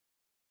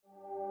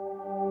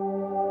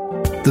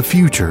The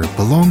future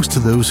belongs to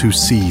those who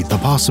see the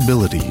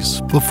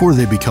possibilities before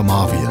they become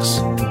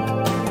obvious.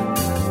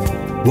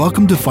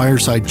 Welcome to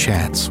Fireside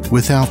Chats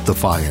Without the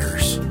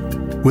Fires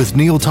with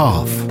Neil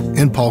Toff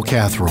and Paul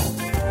Catherall.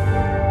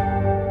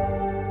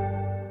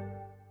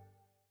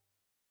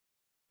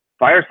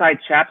 Fireside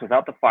Chats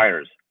Without the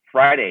Fires,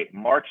 Friday,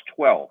 March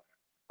 12th.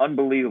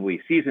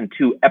 Unbelievably, Season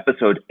 2,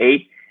 Episode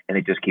 8, and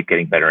they just keep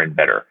getting better and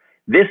better.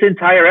 This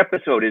entire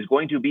episode is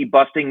going to be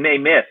busting May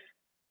myth.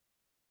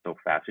 So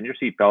fasten your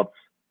seatbelts.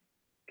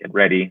 Get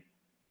ready.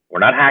 We're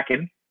not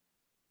hacking.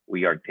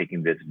 We are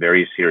taking this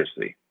very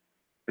seriously.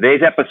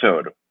 Today's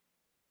episode,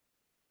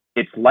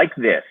 it's like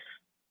this, ...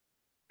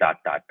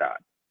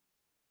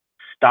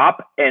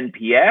 Stop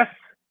NPS,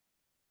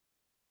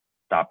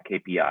 stop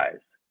KPIs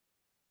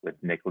with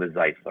Nicholas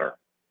Zeisler.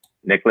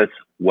 Nicholas,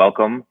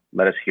 welcome.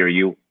 Let us hear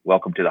you.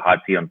 Welcome to the hot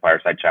seat on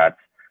Fireside Chats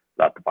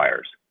Without the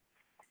Fires.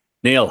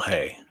 Neil,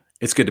 hey,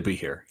 it's good to be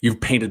here.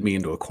 You've painted me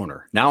into a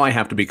corner. Now I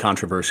have to be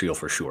controversial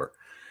for sure.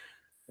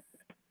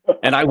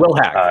 And I will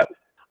hack.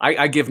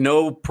 I give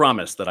no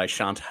promise that I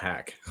shan't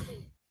hack.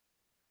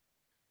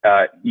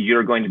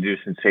 You're going to do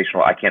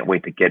sensational. I can't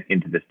wait to get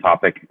into this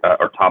topic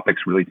or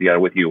topics really together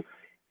with you.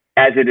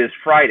 As it is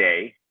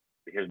Friday,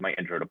 here's my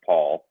intro to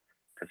Paul,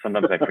 because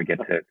sometimes I forget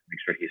to make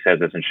sure he says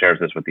this and shares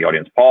this with the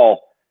audience. Paul,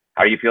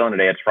 how are you feeling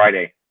today? It's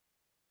Friday.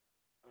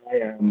 I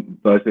am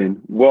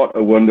buzzing. What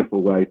a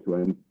wonderful way to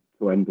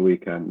end the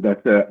weekend.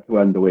 That's to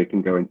end the week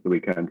and go into the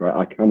weekend, right?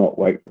 I cannot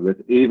wait for this,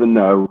 even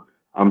though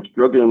I'm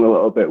struggling a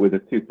little bit with a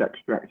tooth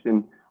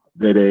extraction.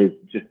 That is,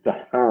 just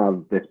to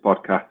have this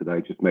podcast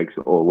today just makes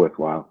it all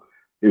worthwhile.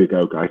 Here we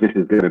go, guys. This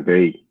is going to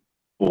be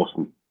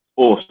awesome.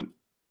 Awesome.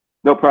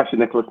 No pressure,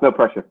 Nicholas. No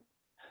pressure.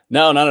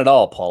 No, not at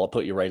all, Paul. I'll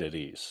put you right at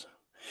ease.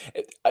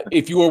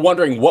 If you were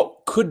wondering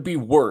what could be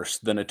worse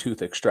than a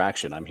tooth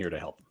extraction, I'm here to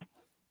help.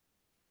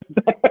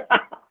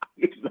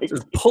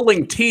 Just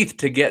pulling teeth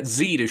to get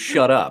Z to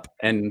shut up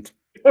and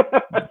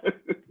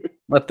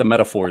let the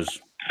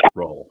metaphors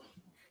roll.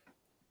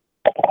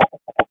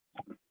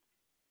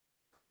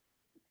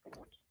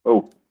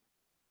 Oh,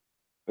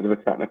 bit of a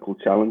technical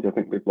challenge. I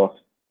think we've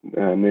lost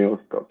Neil's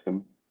got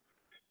some.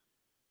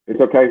 It's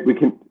okay. We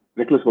can.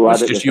 Nicholas will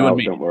add it. Just you and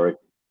me. Don't worry.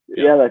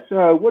 Yeah. That's.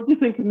 What do you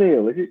think of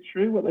Neil? Is it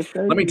true what they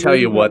say? Let me tell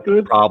you what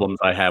problems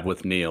I have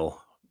with Neil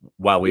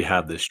while we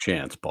have this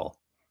chance, Paul.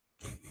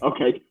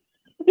 Okay.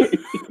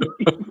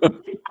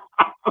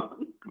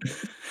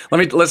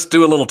 Let's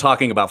do a little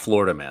talking about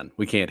Florida, man.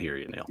 We can't hear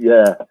you, Neil.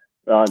 Yeah,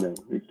 I know.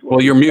 Well,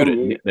 you're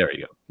muted. There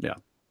you go. Yeah.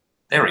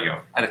 There we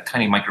go. I had a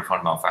tiny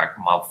microphone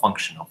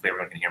malfunction. Hopefully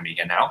everyone can hear me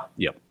again now.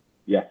 Yep.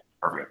 Yeah.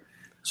 Perfect.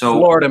 So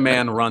Florida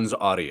man runs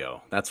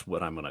audio. That's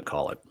what I'm going to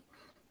call it.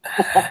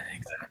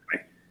 Exactly.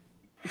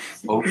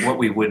 What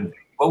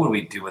would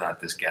we do without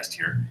this guest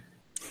here?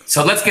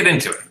 So let's get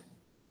into it.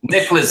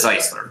 Nicholas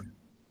Zeisler.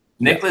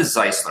 Nicholas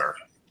Zeisler,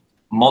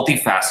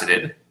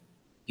 multifaceted.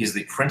 He's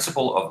the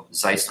principal of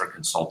Zeisler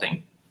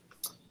Consulting.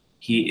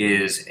 He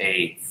is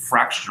a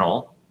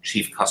fractional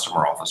chief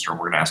customer officer. We're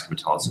going to ask him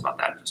to tell us about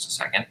that in just a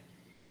second.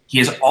 He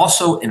is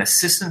also an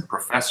assistant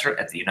professor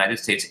at the United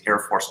States Air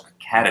Force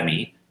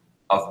Academy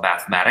of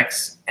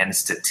Mathematics and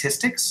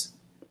Statistics.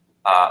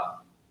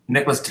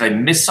 Nicholas, did I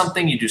miss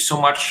something? You do so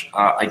much.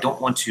 I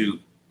don't want to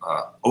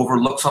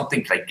overlook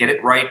something. Can I get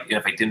it right? And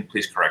if I didn't,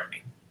 please correct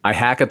me. I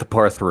hack at the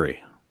par 3.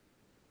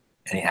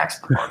 And he hacks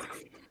at the par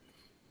 3.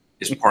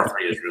 His par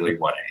 3 is really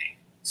what, a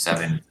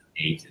 7,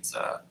 8? It's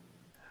a...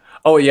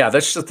 Oh, yeah.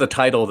 That's just the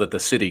title that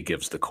the city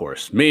gives the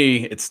course.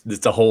 Me,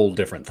 it's a whole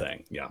different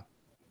thing. Yeah.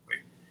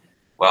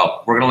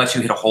 Well, we're going to let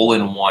you hit a hole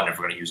in one if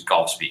we're going to use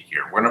golf speak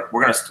here. We're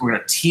going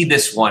to tee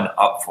this one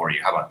up for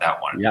you. How about that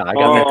one? Yeah, I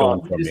got that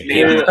going for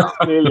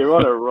me. You're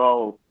on a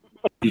roll.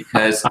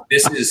 Because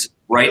this is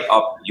right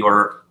up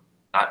your,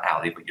 not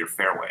alley, but your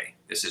fairway.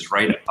 This is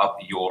right up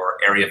your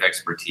area of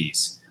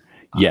expertise.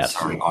 Yes.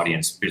 Sorry,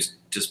 audience,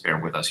 just bear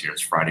with us here.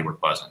 It's Friday. We're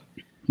buzzing.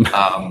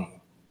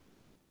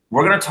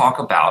 We're going to talk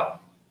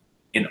about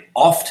an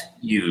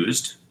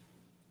oft-used,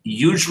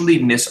 usually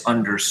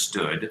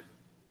misunderstood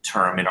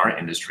term in our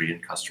industry in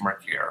customer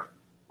care,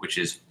 which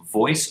is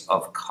voice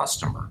of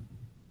customer.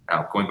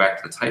 Now, going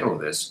back to the title of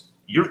this,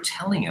 you're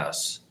telling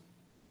us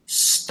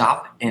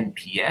stop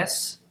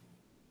NPS,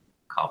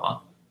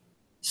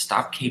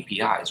 stop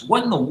KPIs.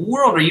 What in the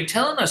world are you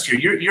telling us here?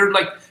 You're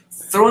like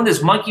throwing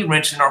this monkey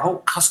wrench in our whole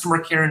customer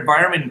care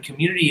environment and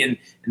community and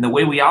the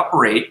way we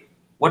operate.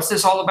 What's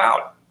this all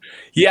about?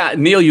 Yeah,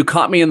 Neil, you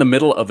caught me in the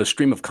middle of a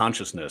stream of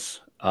consciousness.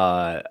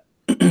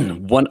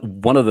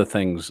 One of the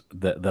things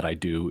that I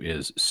do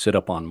is sit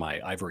up on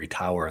my ivory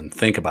tower and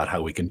think about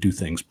how we can do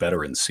things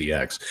better in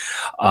CX.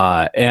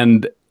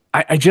 And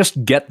I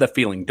just get the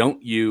feeling,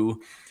 don't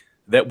you,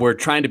 that we're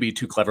trying to be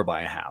too clever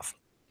by a half.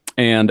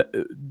 And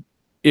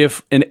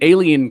if an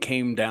alien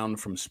came down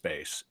from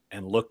space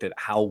and looked at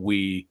how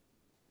we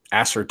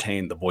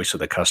ascertain the voice of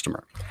the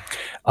customer,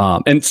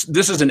 and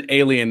this is an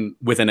alien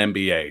with an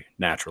MBA,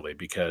 naturally,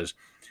 because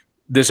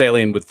this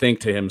alien would think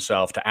to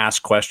himself to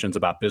ask questions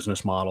about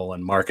business model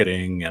and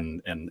marketing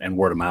and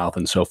word of mouth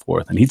and so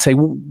forth. And he'd say,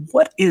 well,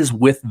 what is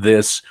with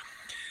this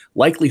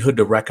likelihood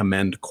to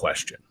recommend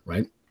question,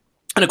 right?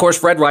 And of course,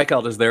 Fred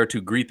Reichheld is there to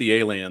greet the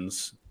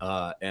aliens,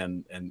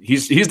 and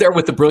he's there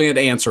with the brilliant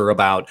answer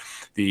about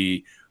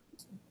the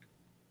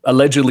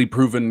allegedly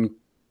proven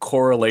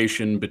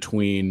correlation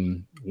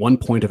between 1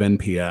 point of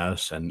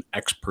NPS and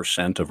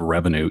X% of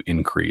revenue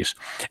increase.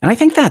 And I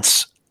think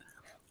that's,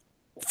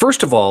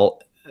 first of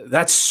all,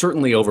 that's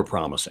certainly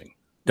overpromising.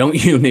 Don't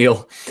you,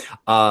 Neil?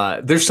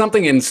 There's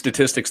something in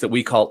statistics that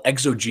we call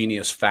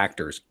exogenous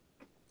factors.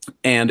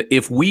 And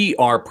if we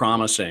are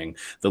promising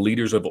the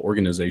leaders of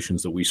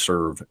organizations that we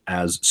serve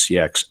as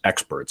CX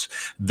experts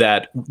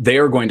that they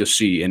are going to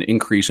see an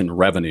increase in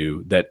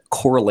revenue that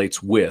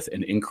correlates with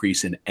an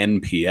increase in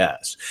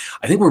NPS,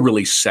 I think we're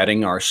really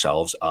setting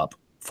ourselves up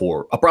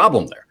for a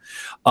problem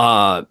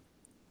there.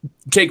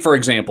 Take, for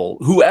example,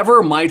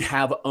 whoever might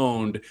have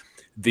owned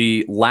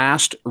the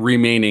last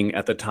remaining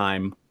at the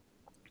time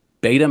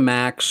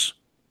Betamax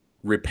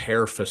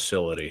repair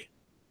facility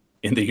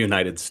in the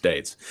United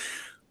States.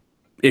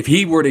 If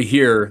he were to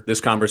hear this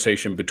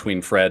conversation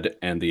between Fred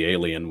and the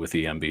alien with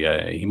the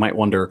MBA, he might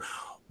wonder,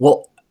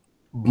 well,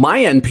 my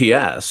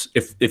NPS,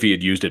 if he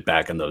had used it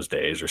back in those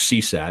days, or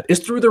CSAT, is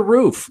through the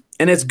roof,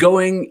 and it's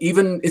going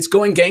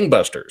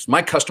gangbusters.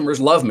 My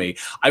customers love me.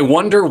 I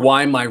wonder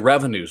why my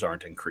revenues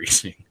aren't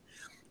increasing,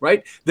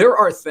 right? There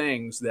are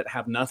things that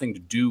have nothing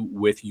to do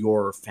with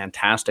your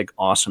fantastic,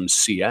 awesome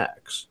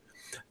CX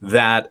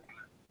that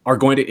are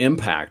going to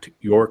impact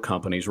your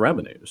company's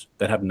revenues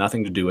that have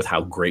nothing to do with how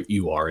great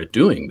you are at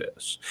doing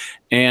this.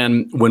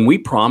 And when we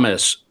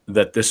promise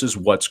that this is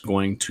what's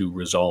going to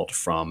result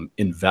from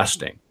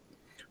investing,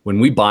 when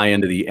we buy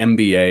into the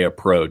MBA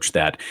approach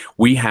that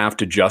we have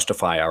to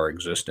justify our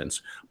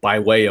existence by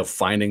way of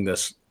finding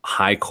this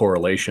high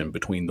correlation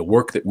between the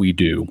work that we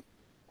do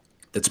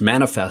that's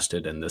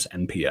manifested in this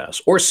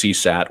NPS or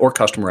CSAT or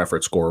customer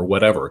effort score or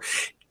whatever,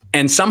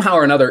 and somehow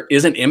or another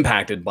isn't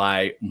impacted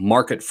by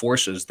market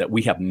forces that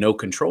we have no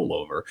control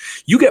over,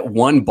 you get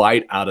one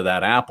bite out of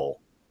that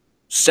apple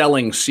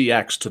selling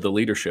CX to the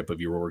leadership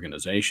of your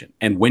organization.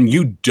 And when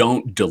you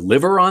don't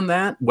deliver on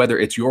that, whether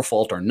it's your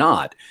fault or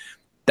not,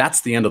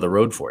 that's the end of the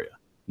road for you.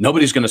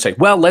 Nobody's going to say,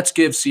 well, let's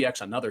give CX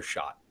another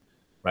shot,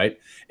 right?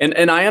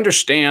 And I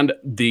understand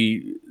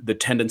the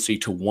tendency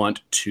to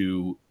want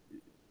to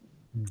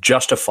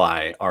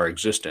justify our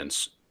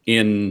existence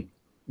in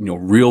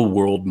real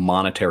world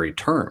monetary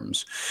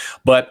terms,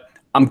 but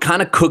I'm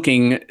kind of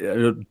cooking,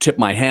 tip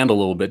my hand a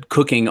little bit,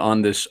 cooking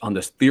on this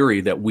theory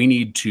that we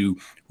need to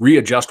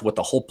readjust what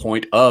the whole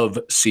point of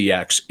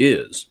CX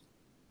is,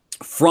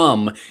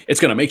 from it's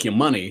going to make you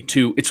money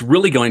to it's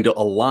really going to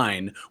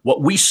align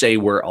what we say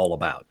we're all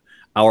about,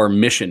 our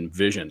mission,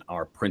 vision,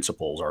 our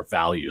principles, our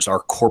values, our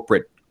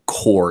corporate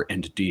core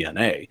and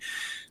DNA.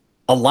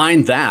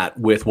 Align that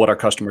with what our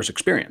customers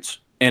experience.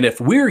 And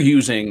if we're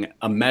using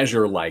a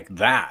measure like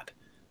that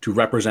to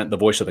represent the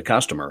voice of the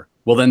customer,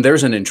 well, then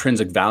there's an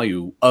intrinsic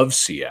value of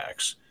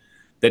CX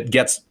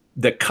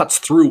that cuts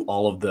through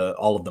all of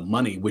the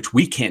money, which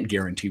we can't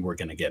guarantee we're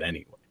going to get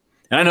anyway.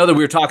 And I know that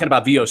we were talking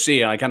about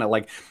VOC, and I kind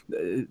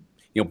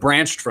of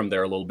branched from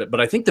there a little bit,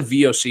 but I think the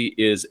VOC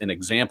is an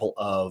example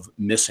of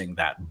missing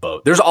that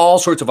boat. There's all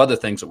sorts of other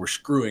things that we're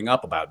screwing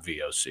up about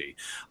VOC,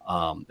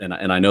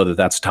 and I know that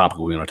that's a topic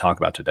we're going to talk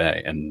about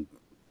today. And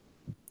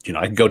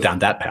I can go down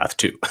that path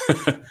too.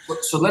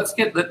 So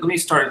let me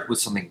start with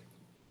something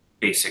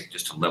basic,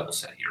 just to level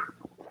set here.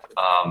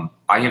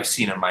 I have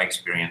seen in my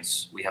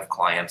experience, we have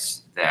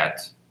clients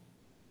that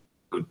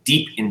go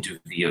deep into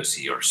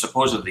VOC or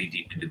supposedly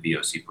deep into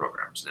VOC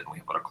programs. Then we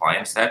have other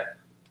clients that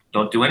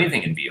don't do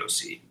anything in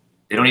VOC.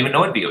 They don't even know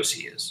what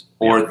VOC is.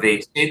 Or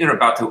they say they're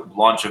about to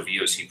launch a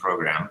VOC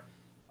program,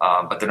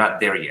 but they're not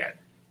there yet.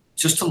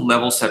 Just to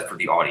level set for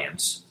the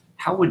audience,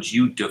 how would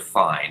you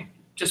define,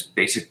 just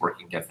basic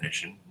working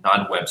definition,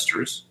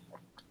 non-Webster's,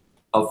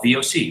 of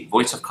VOC,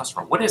 voice of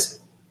customer? What is it?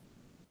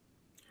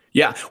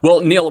 Yeah.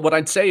 Well, Neil, what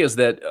I'd say is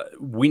that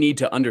we need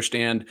to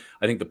understand,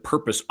 I think, the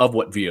purpose of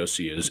what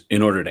VOC is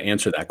in order to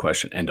answer that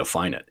question and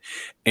define it.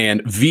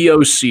 And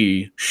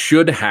VOC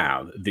should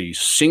have the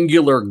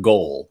singular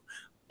goal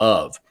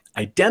of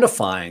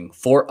identifying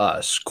for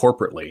us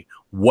corporately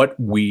what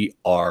we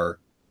are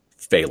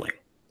failing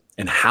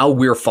and how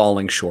we're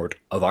falling short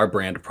of our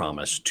brand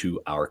promise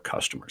to our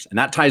customers. And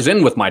that ties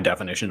in with my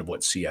definition of what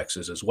CX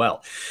is as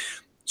well.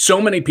 So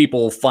many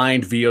people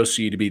find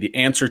VOC to be the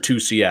answer to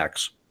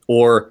CX,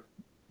 or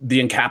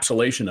the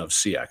encapsulation of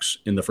CX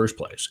in the first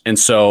place. And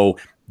so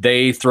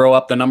they throw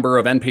up the number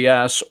of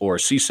NPS or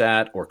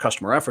CSAT or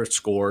customer effort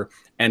score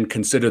and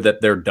consider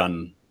that they're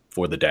done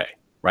for the day,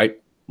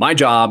 right? My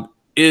job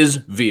is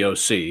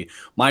VOC.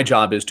 My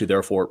job is to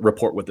therefore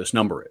report what this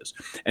number is.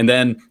 And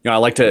then I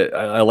like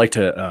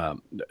to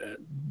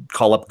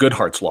call up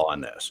Goodhart's law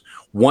on this.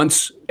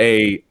 Once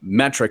a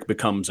metric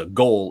becomes a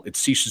goal, it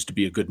ceases to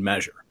be a good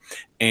measure.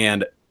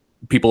 And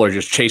people are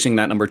just chasing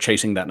that number,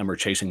 chasing that number,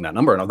 chasing that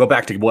number. And I'll go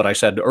back to what I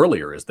said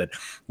earlier, is that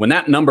when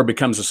that number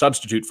becomes a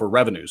substitute for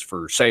revenues,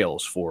 for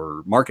sales,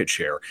 for market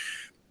share,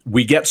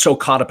 we get so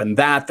caught up in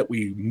that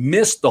we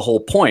miss the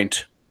whole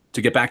point,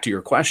 to get back to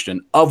your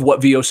question, of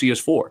what VOC is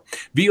for.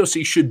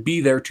 VOC should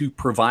be there to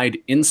provide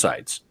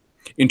insights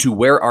into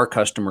where our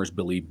customers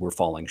believe we're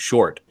falling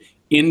short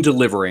in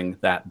delivering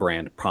that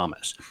brand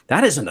promise.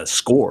 That isn't a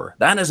score.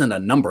 That isn't a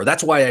number.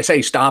 That's why I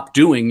say stop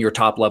doing your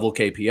top level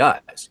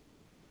KPIs.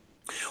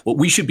 What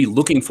we should be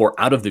looking for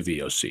out of the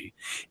VOC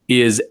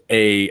is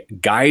a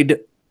guide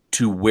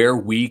to where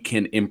we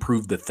can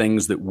improve the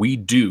things that we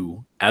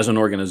do as an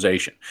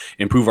organization,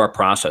 improve our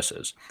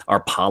processes, our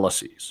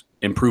policies,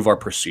 improve our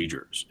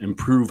procedures,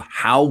 improve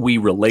how we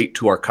relate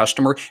to our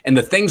customer, and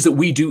the things that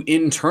we do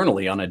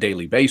internally on a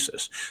daily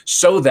basis,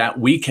 so that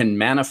we can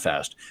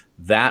manifest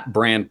that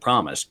brand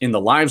promise in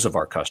the lives of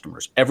our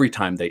customers every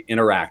time they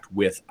interact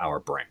with our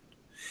brand.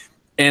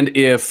 And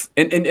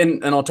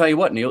I'll tell you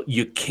what, Neil,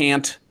 you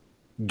can't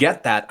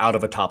get that out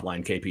of a top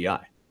line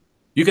KPI.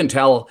 You can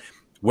tell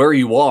where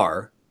you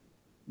are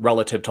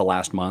relative to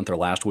last month or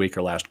last week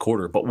or last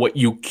quarter, but what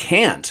you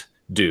can't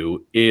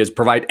do is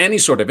provide any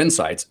sort of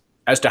insights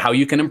as to how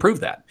you can improve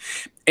that.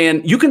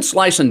 And you can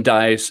slice and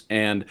dice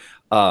and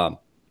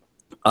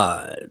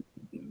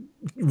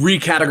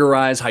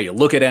recategorize how you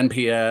look at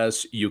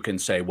NPS. You can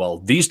say, well,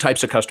 these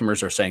types of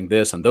customers are saying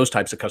this and those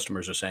types of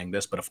customers are saying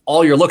this. But if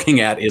all you're looking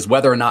at is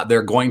whether or not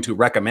they're going to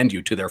recommend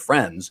you to their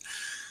friends,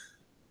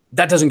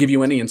 that doesn't give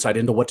you any insight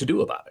into what to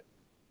do about it.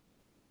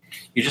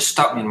 You just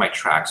stopped me in my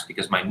tracks,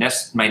 because my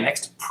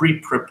next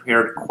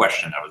pre-prepared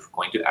question I was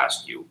going to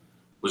ask you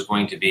was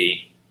going to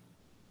be,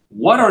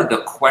 what are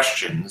the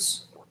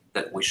questions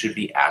that we should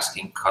be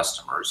asking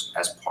customers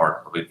as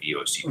part of a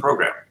VOC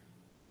program?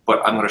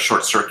 But I'm going to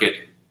short circuit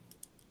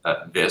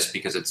this,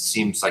 because it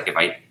seems like if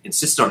I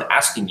insisted on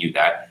asking you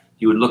that,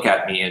 you would look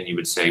at me and you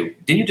would say,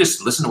 didn't you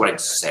just listen to what I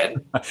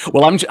said?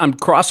 Well, I'm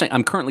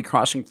currently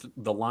crossing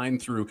the line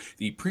through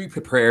the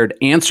pre-prepared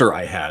answer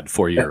I had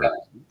for your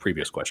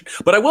previous question.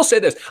 But I will say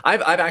this,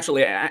 I've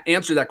actually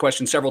answered that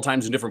question several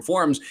times in different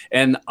forms.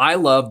 And I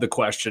love the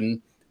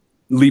question,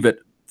 leave it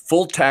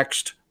full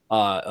text,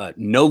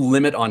 no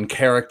limit on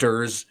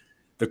characters.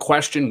 The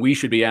question we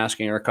should be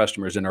asking our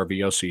customers in our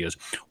VOC is,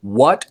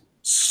 what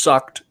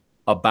sucked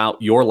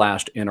about your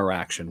last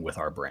interaction with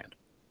our brand?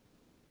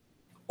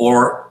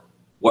 Or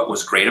what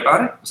was great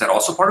about it? Is that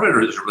also part of it,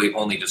 or is it really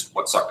only just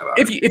what sucked about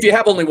it? If you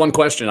have only one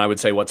question, I would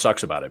say what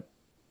sucks about it.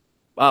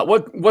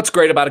 What's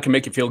great about it can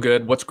make you feel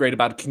good. What's great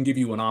about it can give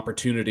you an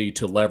opportunity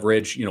to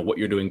leverage, what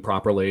you're doing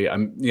properly.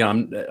 I'm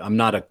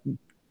not a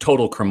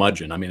total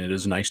curmudgeon. I mean, it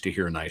is nice to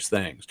hear nice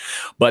things,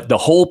 but the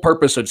whole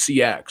purpose of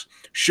CX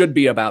should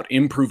be about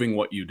improving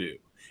what you do.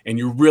 And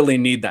you really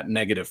need that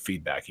negative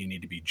feedback. You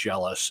need to be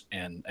jealous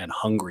and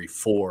hungry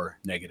for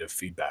negative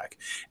feedback.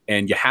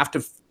 And you have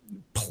to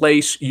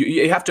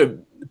you have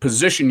to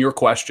position your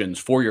questions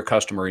for your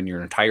customer in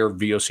your entire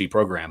VOC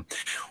program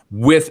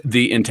with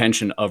the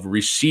intention of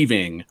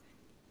receiving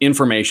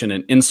information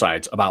and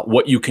insights about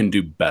what you can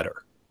do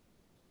better.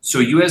 So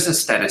you, as a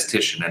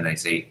statistician and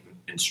as a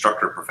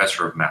instructor,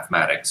 professor of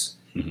mathematics,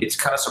 it's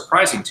kind of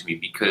surprising to me,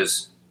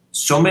 because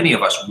so many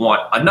of us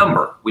want a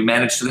number. We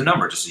manage to the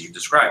number, just as you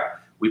described.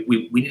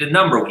 We need a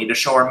number. We need to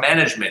show our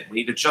management. We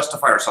need to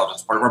justify ourselves.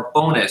 It's part of our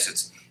bonus.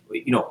 It's,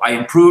 I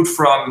improved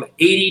from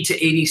 80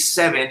 to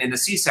 87 in the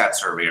CSAT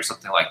survey or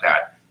something like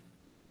that.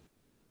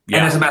 Yeah.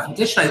 And as a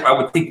mathematician, I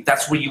would think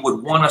that's where you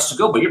would want us to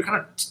go. But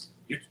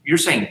you're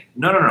saying,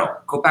 no,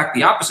 go back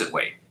the opposite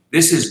way.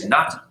 This is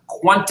not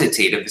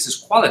quantitative. This is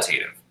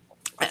qualitative.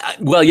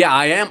 Well, yeah,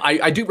 I am.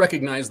 I do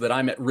recognize that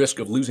I'm at risk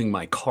of losing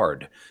my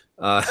card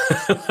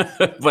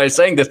by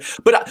saying this.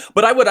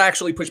 But I would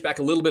actually push back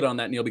a little bit on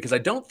that, Neil, because I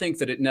don't think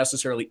that it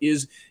necessarily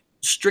is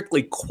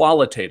strictly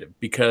qualitative,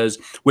 because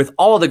with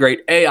all of the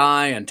great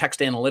AI and text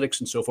analytics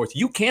and so forth,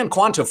 you can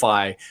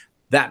quantify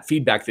that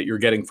feedback that you're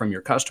getting from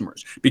your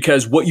customers,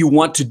 because what you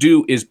want to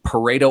do is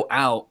Pareto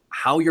out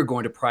how you're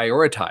going to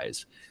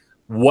prioritize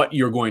what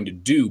you're going to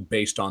do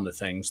based on the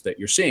things that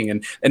you're seeing.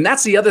 And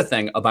that's the other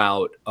thing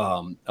about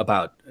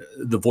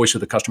the voice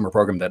of the customer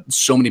program that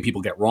so many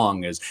people get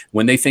wrong, is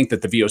when they think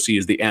that the VOC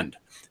is the end.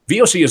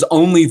 VOC is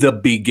only the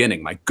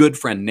beginning. My good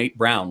friend Nate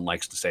Brown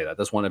likes to say that.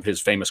 That's one of his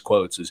famous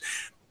quotes. Is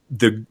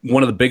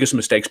one of the biggest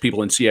mistakes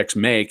people in CX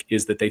make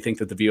is that they think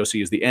that the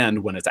VOC is the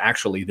end when it's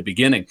actually the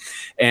beginning.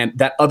 And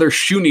that other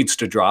shoe needs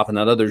to drop. And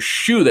that other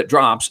shoe that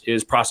drops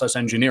is process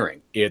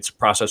engineering. It's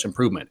process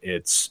improvement.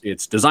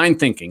 It's design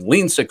thinking,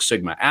 Lean Six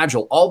Sigma,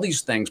 Agile, all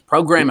these things,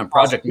 program and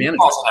project management.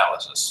 Cost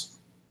analysis.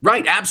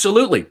 Right,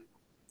 absolutely.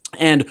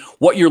 And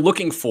what you're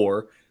looking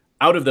for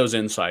out of those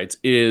insights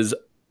is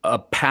a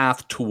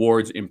path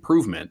towards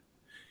improvement.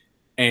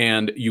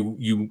 And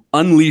you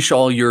unleash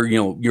all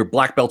your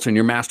black belts and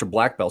your master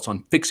black belts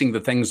on fixing the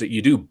things that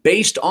you do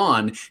based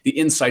on the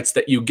insights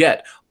that you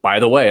get. By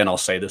the way, and I'll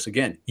say this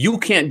again, you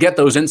can't get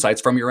those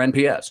insights from your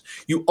NPS.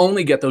 You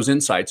only get those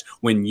insights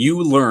when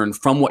you learn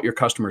from what your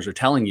customers are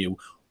telling you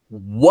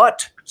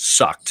what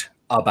sucked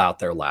about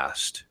their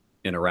last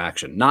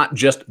interaction, not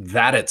just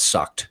that it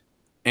sucked.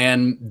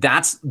 And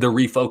that's the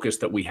refocus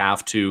that we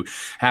have to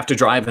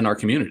drive in our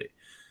community.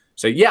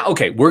 So yeah,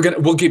 okay,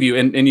 we'll give you,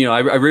 and you know,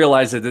 I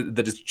realize that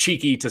it's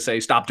cheeky to say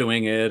stop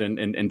doing it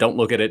and don't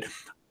look at it.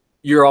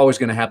 You're always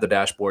going to have the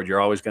dashboard.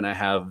 You're always going to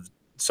have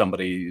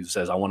somebody who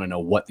says, I want to know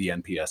what the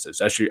NPS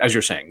is. As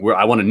you're saying,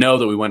 I want to know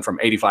that we went from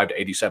 85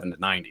 to 87 to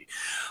 90.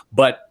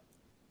 But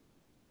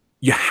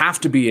you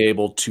have to be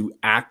able to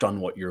act on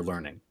what you're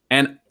learning.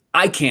 And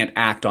I can't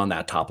act on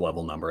that top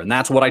level number. And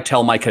that's what I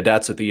tell my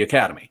cadets at the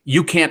academy.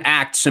 You can't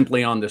act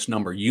simply on this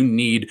number. You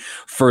need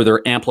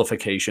further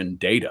amplification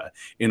data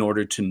in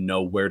order to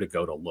know where to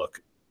go to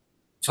look.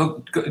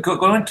 So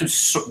go into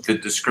the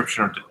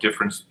description of the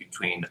difference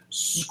between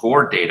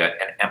score data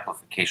and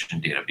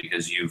amplification data,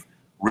 because you've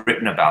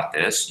written about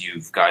this.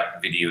 You've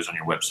got videos on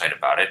your website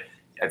about it.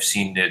 I've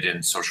seen it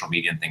in social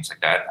media and things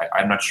like that.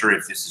 I'm not sure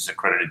if this is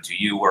accredited to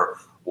you or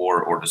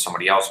to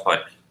somebody else,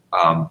 but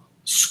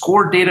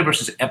score data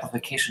versus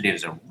amplification data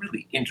is a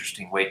really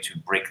interesting way to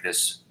break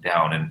this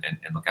down and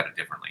look at it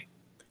differently.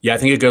 Yeah, I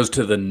think it goes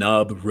to the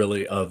nub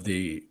really of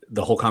the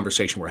whole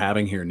conversation we're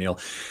having here, Neil.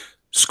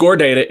 Score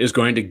data is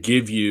going to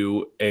give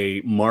you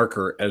a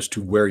marker as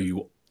to where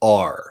you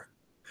are,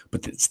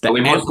 but it's that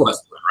most of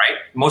us do it, right?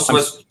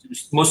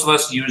 Most of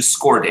us use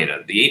score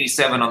data. The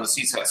 87 on the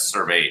CSAT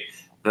survey,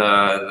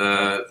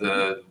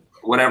 the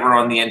whatever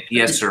on the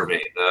NPS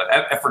survey,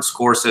 the effort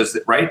score says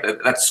that, right?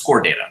 That's score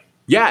data.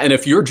 Yeah, and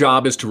if your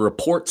job is to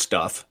report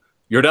stuff,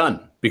 you're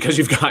done because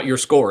you've got your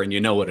score and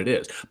you know what it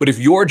is. But if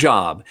your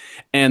job,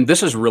 and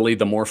this is really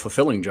the more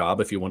fulfilling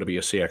job if you want to be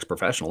a CX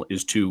professional,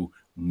 is to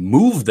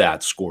move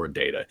that score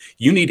data,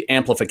 you need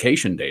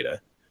amplification data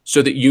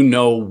so that you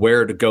know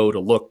where to go to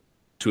look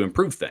to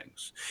improve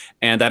things.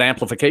 And that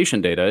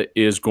amplification data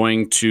is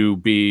going to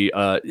be,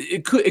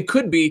 it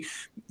could be,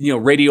 you know,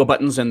 radio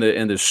buttons and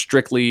the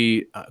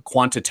strictly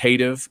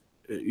quantitative,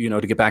 you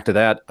know, to get back to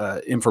that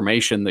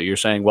information that you're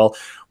saying, well,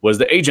 was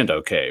the agent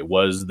okay?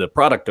 Was the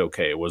product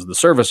okay? Was the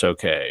service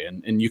okay?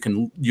 And you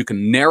can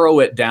narrow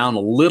it down a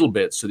little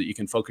bit so that you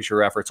can focus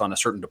your efforts on a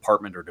certain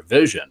department or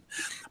division.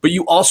 But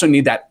you also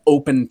need that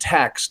open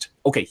text.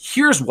 Okay,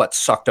 here's what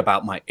sucked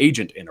about my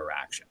agent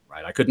interaction,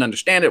 right? I couldn't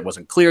understand it. It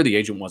wasn't clear. The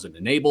agent wasn't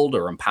enabled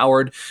or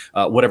empowered,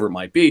 whatever it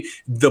might be.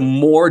 The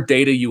more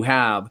data you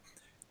have,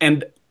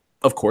 and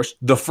of course,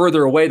 the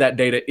further away that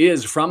data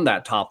is from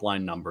that top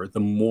line number,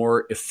 the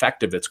more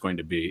effective it's going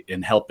to be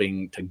in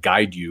helping to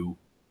guide you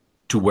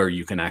to where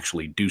you can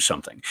actually do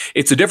something.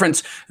 It's a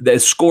difference. The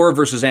score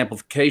versus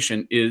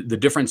amplification is the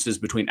difference is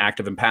between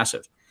active and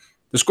passive.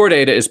 The score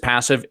data is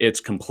passive. It's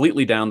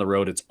completely down the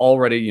road. It's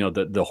already, you know,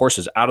 the horse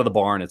is out of the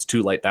barn. It's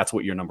too late. That's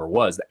what your number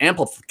was. The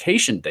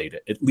amplification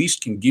data at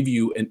least can give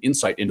you an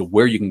insight into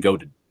where you can go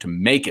to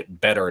make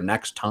it better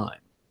next time.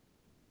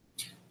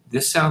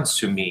 This sounds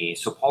to me,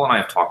 so Paul and I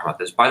have talked about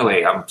this. By the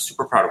way, I'm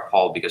super proud of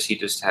Paul because he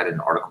just had an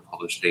article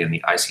published today in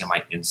the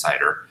ICMI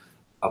Insider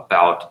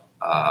about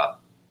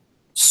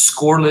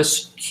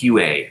scoreless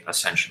QA,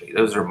 essentially.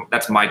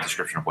 That's my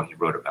description of what he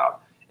wrote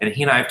about. And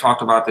he and I have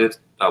talked about it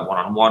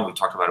one-on-one. We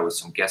talked about it with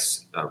some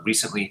guests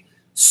recently.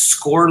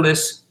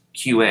 Scoreless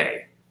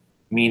QA,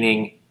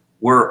 meaning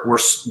we're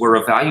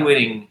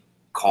evaluating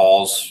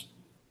calls,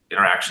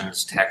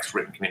 interactions, text,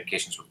 written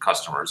communications with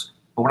customers,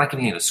 but we're not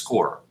giving it a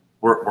score.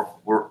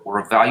 We're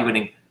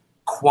evaluating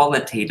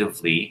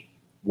qualitatively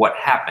what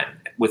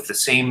happened with the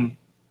same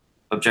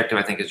objective,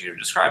 I think, as you're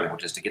describing,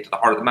 which is to get to the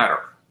heart of the matter.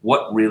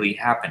 What really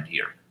happened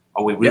here?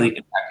 Are we really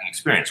impacting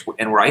experience?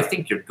 And where I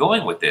think you're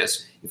going with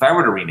this, if I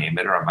were to rename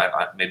it, or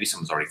maybe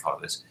someone's already thought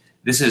of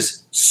this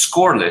is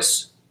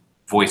scoreless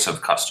voice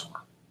of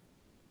customer.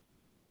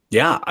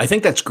 Yeah, I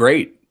think that's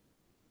great.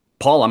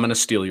 Paul, I'm going to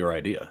steal your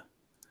idea.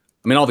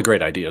 I mean, all the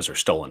great ideas are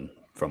stolen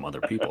from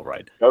other people,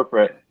 right? Go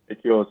for it.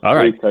 It's yours. All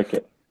right. Please take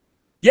it.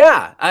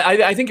 Yeah,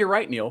 I think you're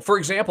right, Neil. For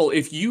example,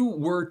 if you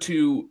were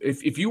to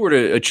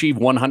achieve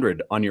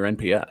 100 on your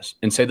NPS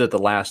and say that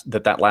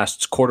that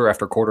lasts quarter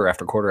after quarter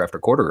after quarter after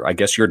quarter, I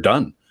guess you're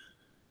done.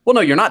 Well, no,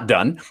 you're not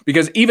done,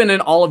 because even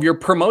in all of your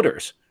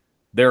promoters,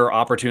 there are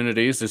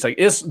opportunities to say,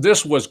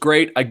 this was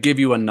great. I'd give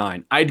you a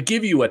 9. I'd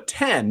give you a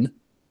 10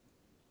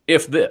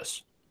 if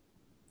this.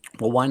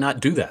 Well, why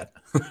not do that?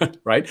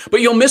 Right?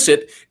 But you'll miss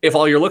it if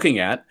all you're looking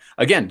at,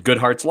 again,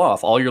 Goodhart's Law,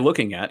 if all you're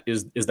looking at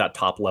is that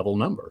top level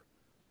number.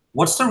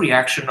 What's the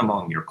reaction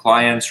among your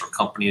clients or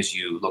companies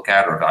you look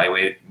at or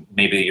evaluate?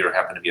 Maybe you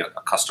happen to be a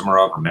customer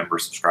of or member,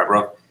 subscriber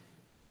of.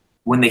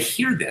 When they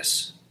hear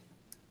this,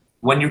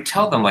 when you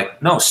tell them, like,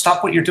 no,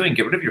 stop what you're doing,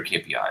 get rid of your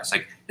KPIs.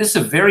 Like, this is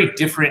a very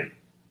different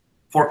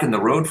fork in the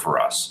road for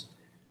us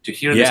to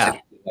hear this.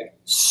 Like,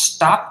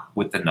 stop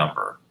with the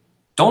number.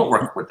 Don't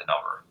work with the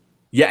number.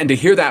 Yeah, and to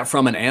hear that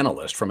from an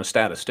analyst, from a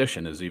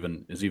statistician, is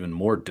even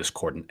more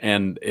discordant,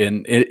 and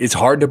it's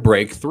hard to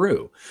break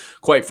through,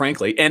 quite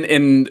frankly.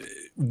 And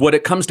what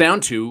it comes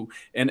down to,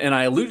 and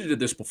I alluded to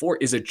this before,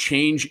 is a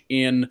change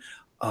in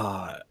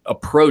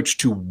approach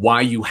to why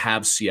you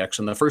have CX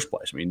in the first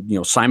place. I mean, you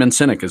know, Simon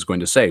Sinek is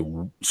going to say,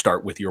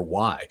 start with your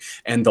why,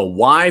 and the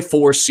why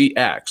for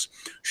CX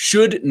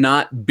should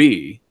not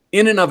be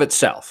in and of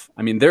itself,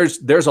 I mean, there's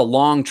a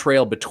long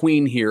trail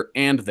between here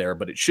and there,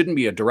 but it shouldn't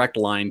be a direct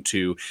line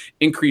to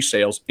increase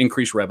sales,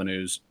 increase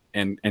revenues,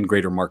 and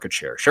greater market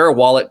share. Share a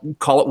wallet,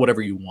 call it whatever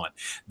you want.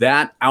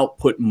 That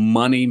output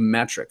money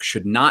metric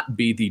should not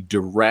be the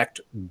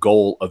direct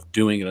goal of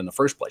doing it in the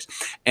first place.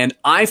 And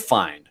I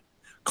find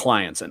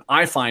clients and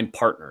I find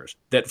partners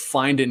that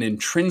find an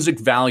intrinsic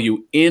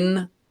value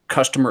in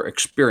customer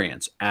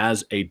experience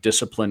as a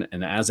discipline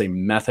and as a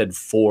method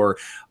for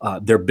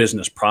their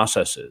business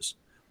processes.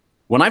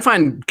 When I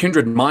find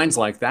kindred minds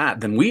like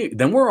that, then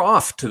we're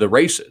off to the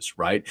races,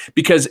 right?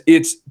 Because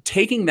it's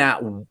taking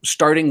that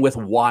starting with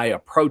why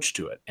approach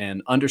to it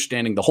and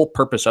understanding the whole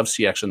purpose of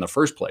CX in the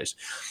first place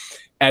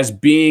as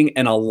being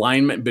an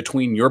alignment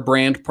between your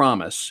brand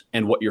promise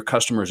and what your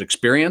customers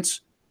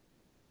experience.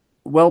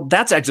 Well,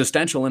 that's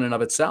existential in and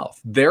of itself.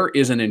 There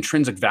is an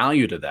intrinsic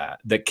value to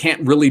that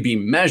can't really be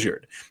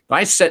measured. If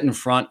I sit in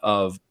front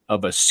of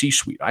a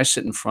C-suite, I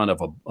sit in front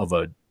of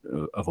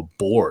a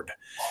board,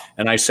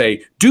 and I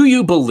say, do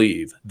you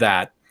believe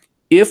that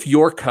if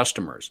your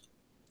customers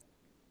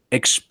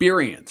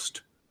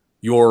experienced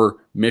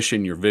your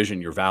mission, your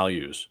vision, your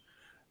values,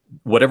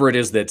 whatever it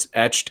is that's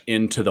etched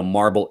into the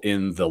marble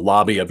in the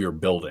lobby of your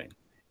building,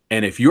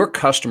 and if your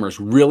customers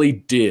really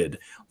did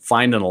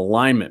find an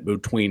alignment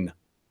between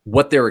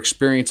what their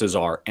experiences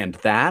are and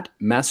that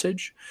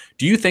message,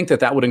 do you think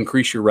that would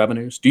increase your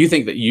revenues? Do you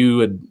think that you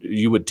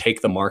would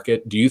take the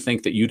market? Do you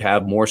think that you'd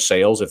have more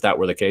sales if that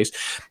were the case?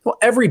 Well,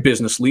 every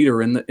business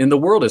leader in the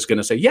world is going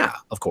to say, yeah,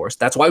 of course.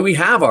 That's why we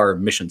have our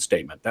mission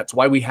statement. That's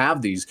why we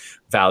have these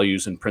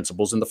values and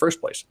principles in the first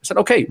place. I said,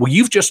 okay, well,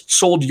 you've just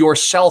sold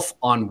yourself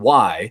on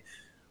why,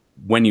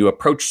 when you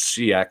approach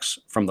CX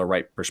from the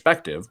right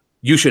perspective,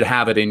 you should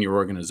have it in your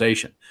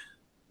organization.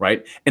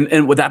 Right.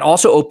 And that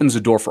also opens the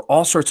door for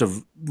all sorts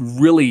of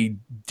really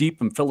deep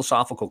and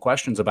philosophical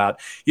questions about,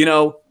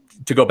 to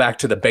go back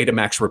to the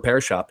Betamax repair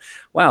shop.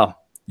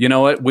 Well, you know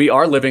what? We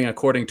are living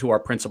according to our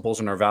principles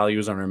and our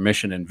values and our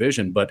mission and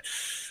vision, but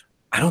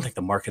I don't think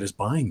the market is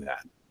buying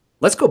that.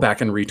 Let's go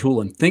back and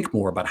retool and think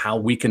more about how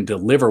we can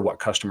deliver what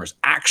customers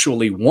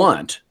actually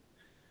want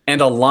and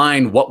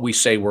align what we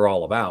say we're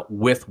all about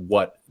with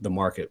what the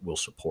market will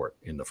support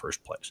in the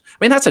first place.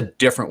 I mean, that's a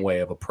different way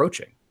of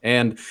approaching.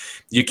 And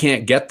you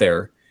can't get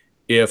there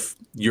if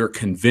you're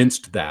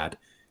convinced that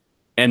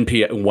 1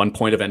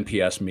 point of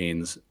NPS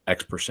means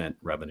X%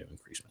 revenue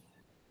increase.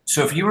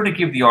 So if you were to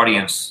give the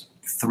audience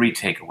 3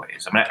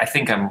 takeaways, I mean, I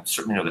think I'm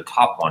certainly know the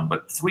top one,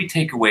 but 3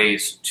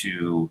 takeaways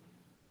to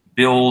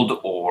build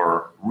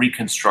or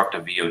reconstruct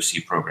a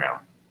VOC program,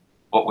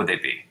 what would they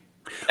be?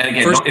 And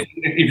again, First,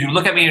 if you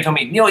look at me and you tell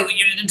me, Neil,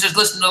 you didn't just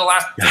listen to the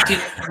last 15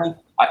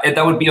 minutes,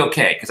 that would be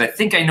okay, because I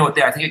think I know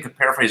what I think I could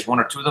paraphrase 1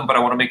 or 2 of them, but I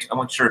want to make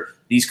sure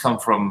these come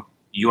from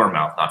your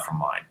mouth, not from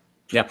mine.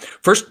 Yeah.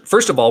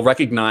 First of all,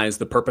 recognize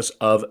the purpose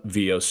of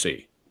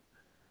VOC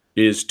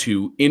is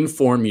to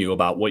inform you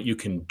about what you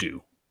can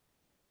do.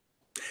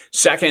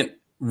 Second,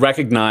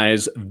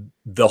 recognize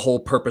the whole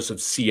purpose of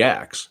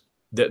CX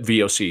that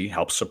VOC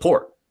helps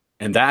support.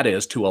 And that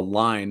is to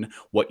align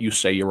what you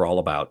say you're all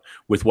about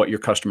with what your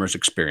customers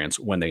experience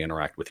when they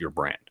interact with your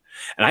brand.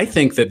 And I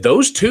think that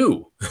those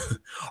 2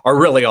 are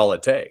really all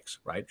it takes,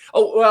 right?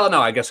 Oh, well,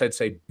 no, I guess I'd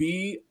say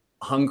be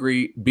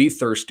hungry, be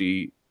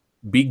thirsty,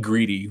 be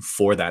greedy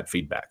for that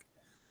feedback,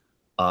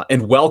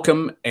 and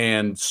welcome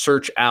and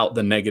search out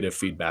the negative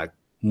feedback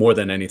more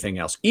than anything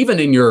else. Even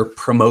in your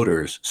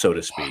promoters, so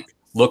to speak,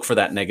 look for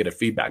that negative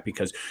feedback,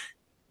 because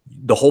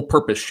the whole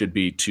purpose should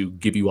be to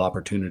give you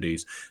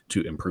opportunities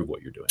to improve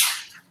what you're doing.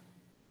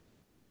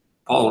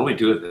 Paul, what do we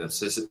do with this?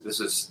 This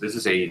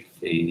is a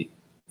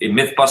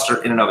myth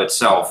buster in and of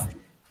itself.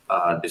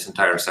 This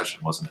entire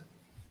session, wasn't it?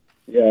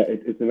 Yeah,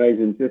 it's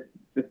amazing.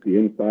 Just the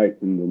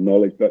insights and the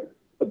knowledge, but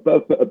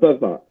above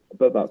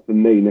that, for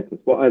me,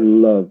 Nicholas, what I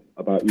love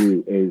about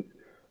you is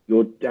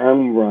your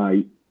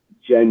downright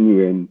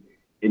genuine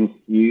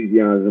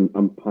enthusiasm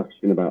and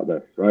passion about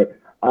this. Right?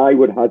 I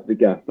would hazard a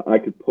guess that I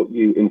could put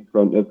you in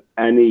front of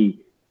any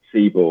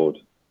C-board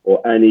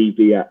or any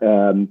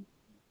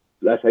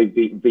let's say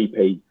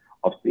VP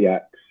of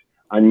CX,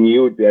 and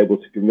you would be able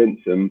to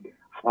convince them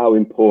how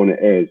important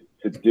it is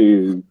to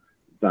do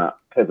that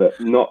pivot,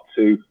 not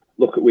to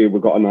look at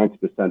we've got a 90%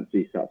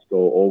 CSAT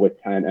score or we're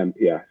 10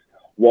 NPS.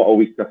 What are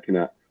we stuck in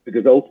at?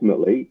 Because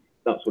ultimately,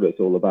 that's what it's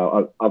all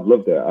about. I've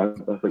loved it.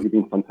 I think you've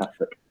been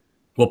fantastic.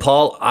 Well,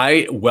 Paul,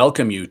 I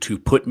welcome you to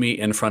put me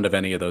in front of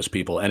any of those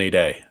people any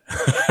day.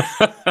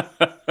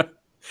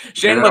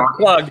 Shameless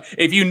plug.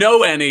 If you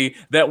know any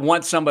that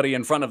want somebody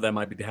in front of them,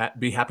 I'd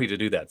be happy to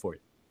do that for you.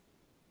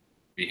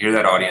 You hear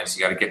that, audience?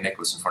 You got to get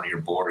Nicholas in front of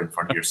your board, in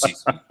front of your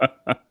C-suite.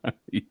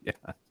 Yeah.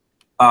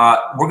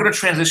 We're going to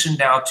transition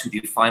now to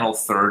the final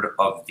third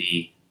of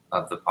the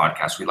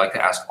podcast. We like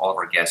to ask all of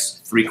our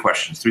guests 3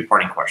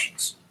 parting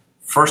questions.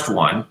 First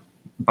one,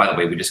 by the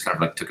way, we just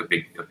kind of took a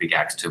big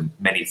axe to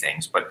many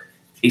things, but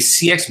a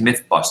CX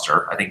myth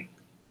buster, I think,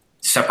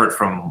 separate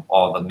from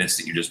all the myths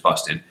that you just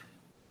busted.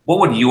 What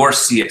would your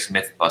CX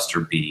myth buster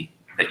be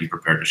that you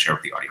prepared to share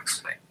with the audience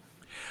today?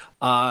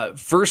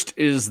 First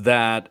is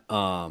that,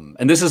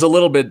 and this is a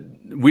little bit,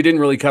 we didn't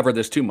really cover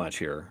this too much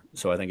here,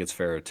 so I think it's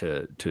fair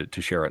to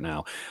share it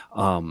now.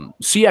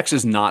 CX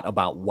is not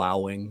about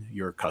wowing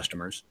your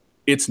customers.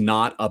 It's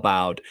not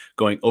about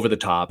going over the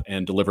top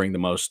and delivering the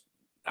most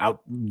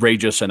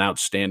outrageous and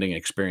outstanding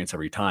experience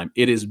every time.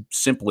 It is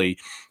simply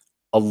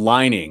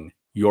aligning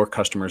your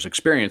customers'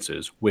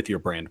 experiences with your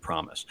brand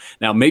promise.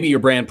 Now, maybe your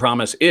brand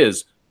promise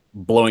is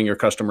blowing your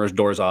customers'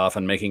 doors off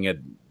and making it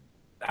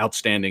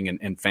outstanding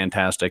and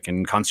fantastic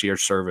and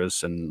concierge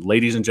service and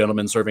ladies and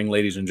gentlemen serving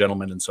ladies and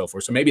gentlemen and so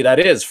forth. So maybe that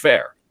is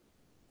fair.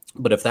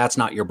 But if that's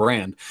not your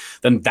brand,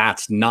 then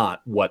that's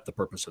not what the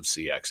purpose of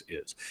CX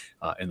is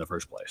in the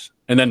first place.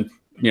 And then,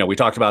 we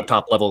talked about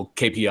top level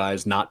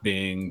KPIs not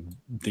being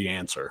the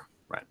answer,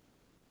 right?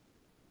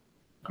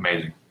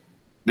 Amazing.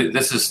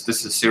 This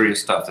is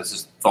serious stuff. This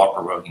is thought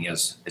provoking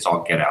as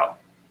all get out.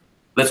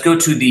 Let's go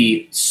to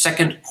the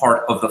second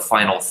part of the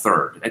final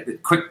third.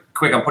 Quick,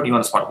 I'm putting you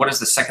on the spot. What is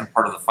the second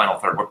part of the final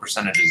third? What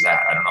percentage is that?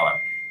 I don't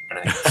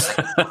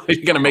know.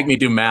 You're going to make me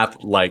do math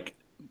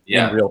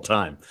in real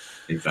time.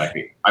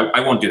 Exactly.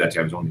 I won't do that to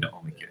you. I was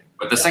only kidding.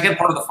 But the second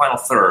part of the final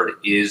third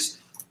is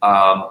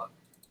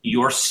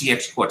your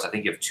CX quotes. I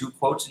think you have 2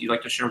 quotes that you'd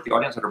like to share with the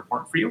audience that are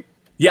important for you.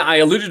 Yeah, I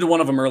alluded to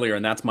one of them earlier,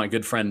 and that's my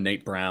good friend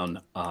Nate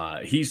Brown.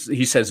 He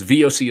says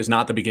VOC is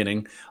not the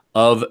beginning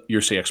of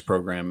your CX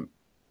program.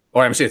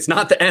 Or I'm saying it's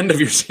not the end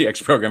of your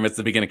CX program; it's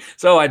the beginning.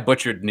 So I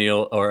butchered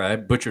Nate's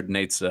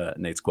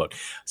quote.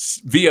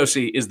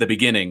 VOC is the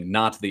beginning,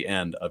 not the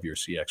end of your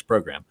CX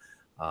program.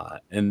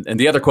 And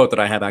the other quote that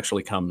I have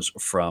actually comes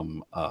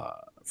from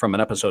an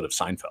episode of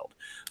Seinfeld.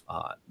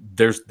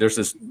 There's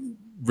this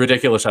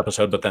ridiculous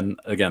episode, but then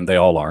again, they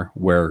all are,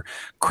 where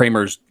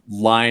Kramer's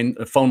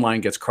phone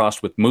line gets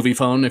crossed with movie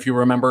phone, if you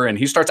remember, and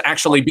he starts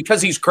actually,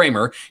 because he's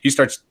Kramer, he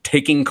starts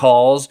taking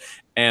calls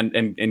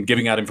and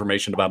giving out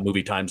information about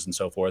movie times and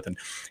so forth. And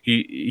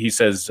he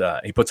says,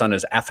 he puts on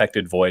his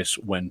affected voice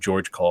when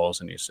George calls,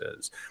 and he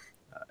says,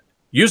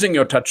 using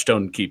your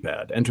touchtone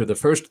keypad, enter the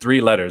first 3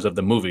 letters of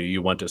the movie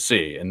you want to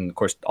see. And of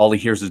course, all he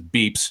hears is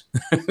beeps.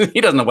 He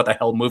doesn't know what the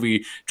hell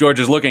movie George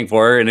is looking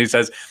for. And he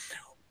says,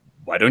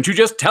 why don't you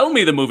just tell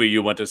me the movie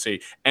you want to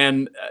see?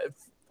 And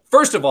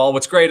first of all,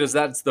 what's great is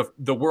that's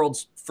the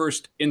world's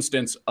first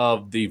instance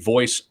of the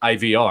voice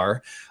IVR.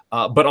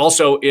 But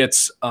also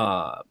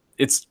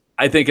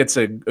I think it's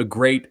a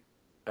great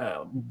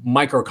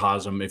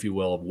microcosm, if you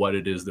will, of what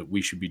it is that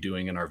we should be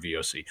doing in our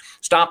VOC.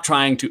 Stop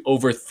trying to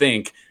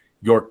overthink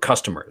your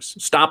customers.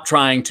 Stop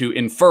trying to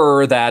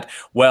infer that,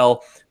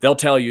 well, they'll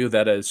tell you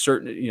that a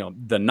certain,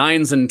 the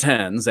 9s and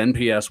 10s,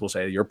 NPS will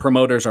say your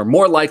promoters are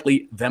more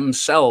likely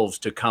themselves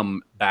to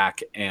come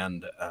back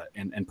and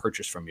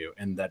purchase from you.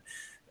 And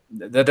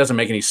that doesn't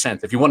make any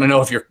sense. If you want to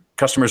know if your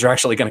customers are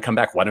actually going to come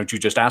back, why don't you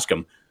just ask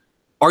them,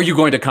 are you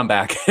going to come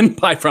back and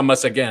buy from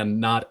us again?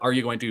 Not, are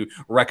you going to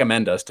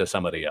recommend us to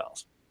somebody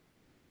else?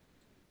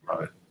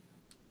 Love it.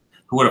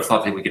 Who would have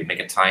thought that we could make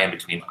a tie-in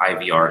between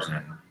IVRs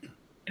and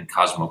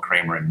Cosmo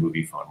Kramer and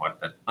movie phone?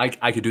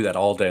 I could do that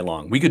all day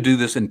long. We could do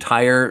this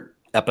entire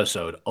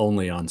episode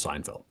only on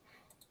Seinfeld.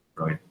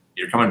 Right.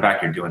 You're coming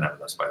back. You're doing that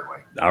with us, by the way.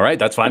 All right.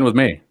 That's fine with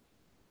me.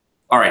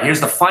 All right. Here's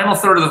the final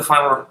third of the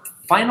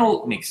final.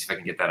 Let me see if I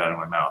can get that out of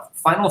my mouth.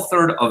 Final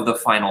third of the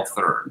final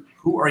third.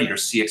 Who are your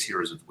CX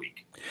heroes of the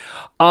week?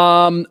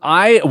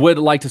 I would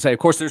like to say, of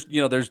course,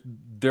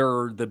 there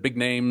are the big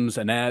names,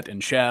 Annette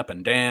and Shep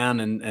and Dan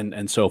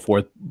and so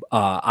forth.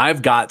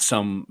 I've got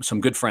some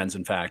good friends,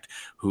 in fact,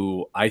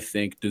 who I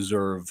think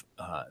deserve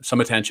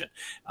some attention.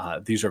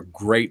 These are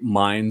great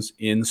minds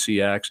in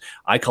CX.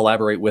 I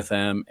collaborate with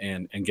them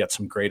and get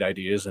some great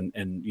ideas and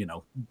kind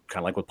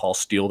of like with Paul,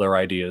 steal their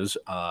ideas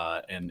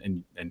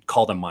and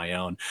call them my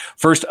own.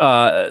 First,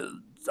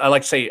 I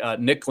like to say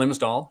Nick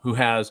Glimsdahl, who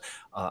has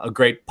a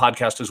great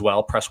podcast as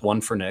well, Press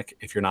One for Nick.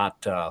 If you're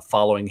not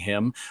following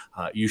him,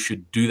 you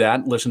should do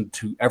that. Listen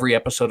to every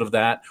episode of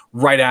that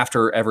right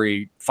after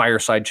every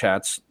Fireside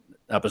Chats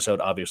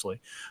episode, obviously.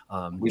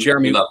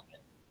 Jeremy, love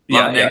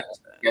Nick.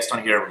 Guest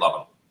on here, we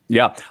love him.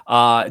 Yeah.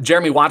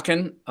 Jeremy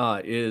Watkin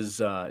is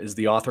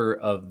the author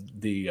of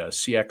the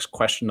CX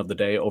question of the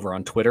day over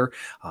on Twitter.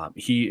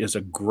 He is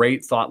a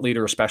great thought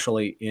leader,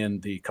 especially in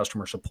the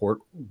customer support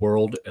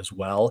world as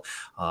well.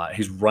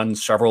 He's run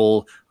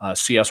several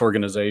CS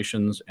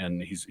organizations,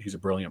 and he's a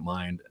brilliant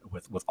mind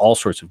with all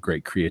sorts of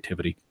great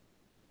creativity.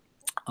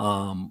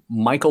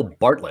 Michael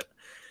Bartlett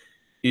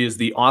is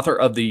the author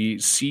of the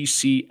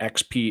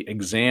CCXP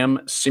exam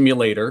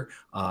simulator.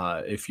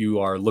 If you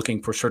are looking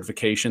for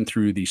certification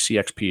through the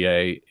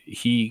CXPA,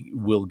 he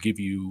will give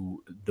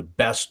you the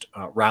best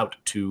route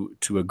to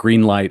a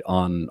green light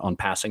on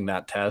passing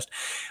that test.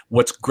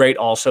 What's great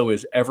also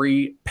is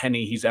every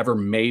penny he's ever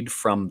made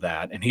from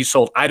that, and he's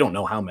sold I don't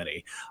know how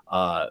many,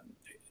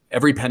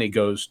 every penny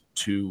goes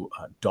to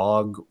a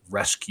dog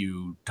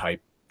rescue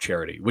type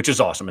charity, which is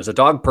awesome. As a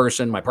dog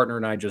person, my partner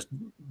and I just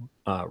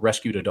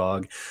rescued a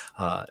dog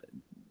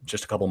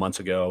just a couple months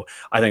ago.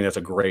 I think that's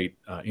a great,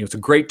 it's a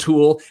great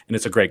tool, and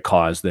it's a great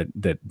cause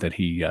that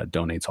he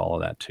donates all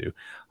of that to.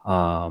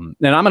 And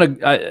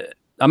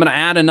going to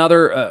add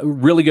another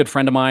really good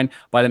friend of mine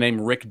by the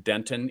name Rick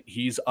Denton.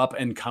 He's up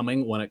and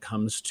coming when it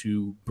comes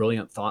to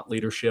brilliant thought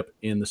leadership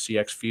in the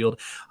CX field.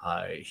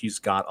 He's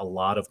got a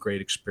lot of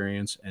great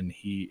experience, and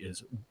he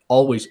is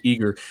always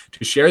eager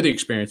to share the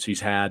experience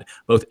he's had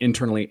both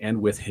internally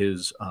and with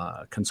his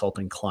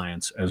consulting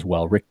clients as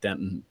well. Rick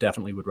Denton,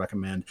 definitely would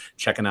recommend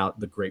checking out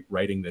the great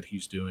writing that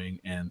he's doing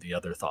and the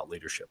other thought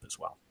leadership as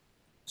well.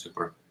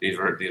 Super. These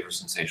were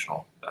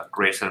sensational.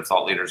 Great set of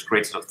thought leaders,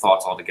 great set of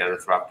thoughts all together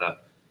throughout the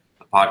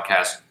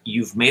podcast.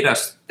 You've made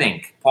us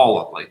think,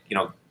 Paul,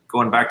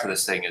 going back to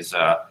this thing is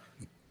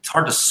it's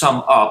hard to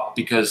sum up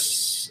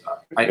because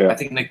I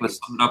think Nicholas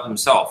summed it up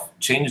himself.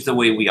 Change the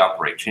way we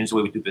operate, change the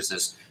way we do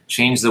business,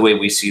 change the way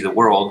we see the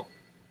world,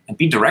 and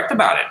be direct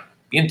about it.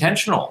 Be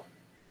intentional.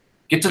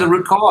 Get to the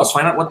root cause.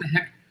 Find out what the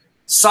heck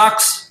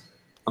sucks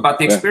about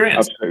the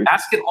experience. Absolutely.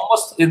 Ask it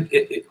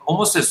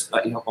almost as,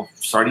 I'm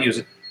sorry to use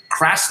it,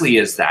 crassly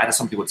as that, as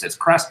some people would say it's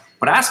crass,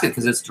 but ask it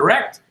because it's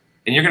direct,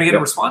 and you're going to get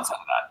a response out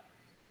of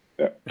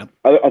that. Yeah.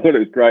 I thought it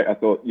was great. I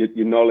thought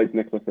your knowledge,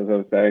 Nicholas, as I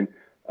was saying,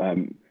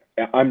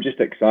 I'm just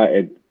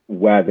excited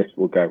where this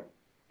will go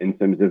in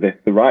terms of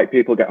if the right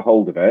people get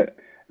hold of it,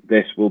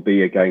 this will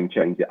be a game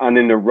changer, and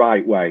in the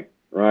right way,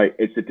 right?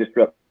 It's a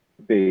disruptive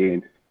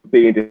being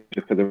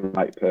disruptive for the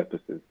right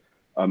purposes.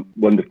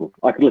 Wonderful.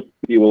 I could listen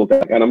to you all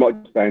day, and I'm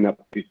not just saying that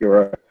because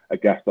you're a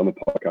guest on the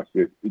podcast.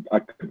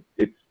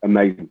 It's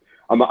amazing.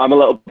 I'm a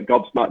little bit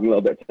gobsmacked and a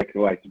little bit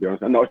taken away, to be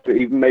honest. I'm not sure,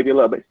 even maybe a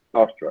little bit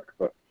starstruck,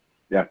 but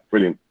yeah,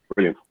 brilliant.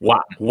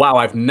 Wow!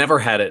 I've never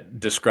had it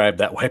described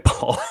that way,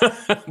 Paul.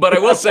 But I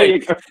will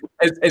say,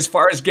 as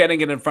far as getting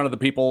it in front of the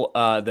people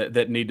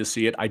that need to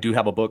see it, I do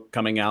have a book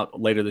coming out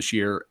later this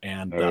year,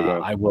 and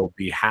I will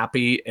be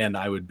happy, and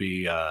I would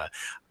be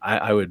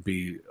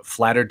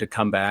flattered to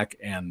come back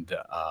and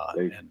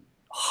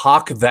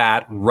hawk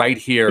that right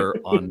here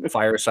on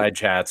Fireside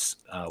Chats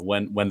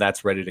when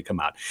that's ready to come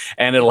out,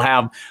 and it'll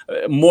have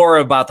more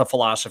about the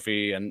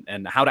philosophy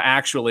and how to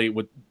actually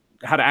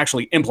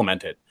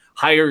implement it.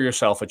 Hire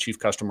yourself a chief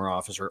customer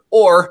officer,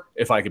 or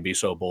if I could be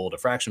so bold, a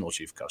fractional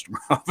chief customer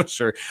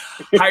officer.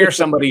 Hire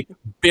somebody,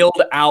 build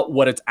out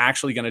what it's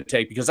actually going to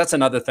take, because that's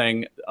another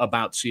thing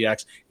about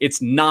CX.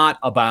 It's not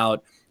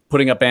about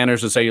putting up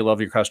banners that say you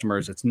love your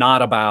customers. It's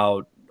not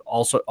about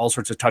all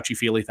sorts of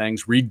touchy-feely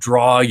things.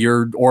 Redraw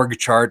your org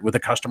chart with a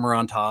customer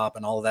on top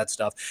and all of that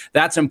stuff.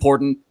 That's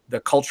important. The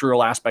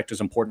cultural aspect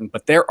is important,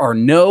 but there are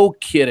no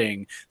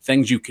kidding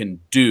things you can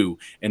do.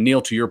 And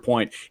Neil, to your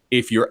point,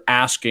 if you're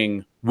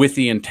asking with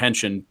the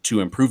intention to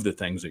improve the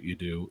things that you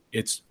do,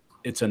 it's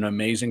an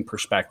amazing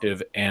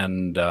perspective,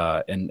 and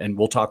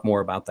we'll talk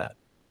more about that.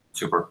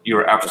 Super. You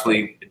are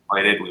absolutely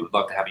invited. We would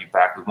love to have you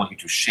back. We want you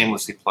to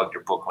shamelessly plug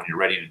your book when you're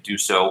ready to do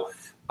so.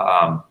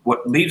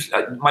 What leaves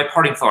my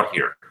parting thought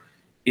here,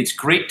 it's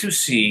great to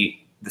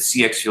see the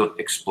CX field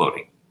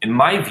exploding. In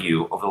my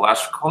view, over the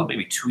last, call it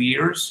maybe 2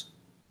 years,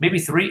 maybe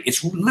 3,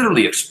 it's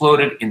literally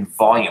exploded in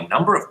volume,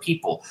 number of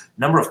people,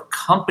 number of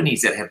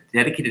companies that have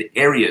dedicated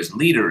areas,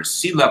 leaders,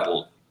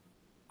 C-level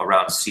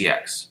around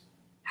CX.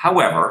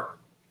 However,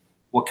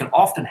 what can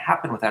often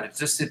happen with that is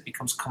just it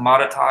becomes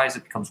commoditized,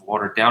 it becomes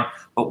watered down.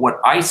 But what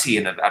I see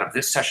out of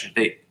this session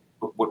today,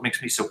 what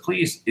makes me so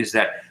pleased is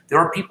that there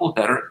are people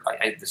that are,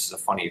 this is a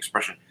funny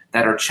expression,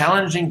 that are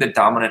challenging the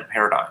dominant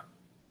paradigm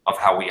of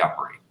how we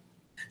operate.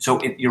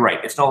 So you're right,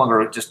 it's no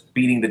longer just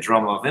beating the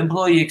drum of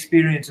employee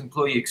experience,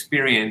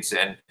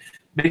 and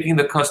making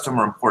the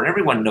customer important.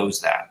 Everyone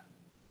knows that.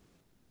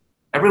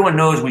 Everyone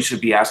knows we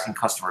should be asking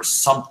customers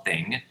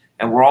something,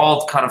 and we're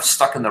all kind of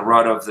stuck in the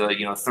rut of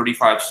the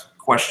 35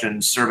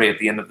 question survey at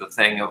the end of the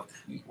thing of,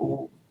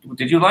 well,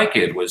 did you like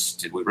it?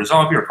 Did we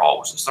resolve your call?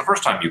 Was this the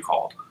first time you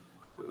called?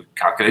 We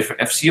calculate for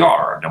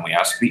FCR, and then we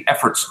ask the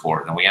effort score,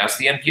 and then we ask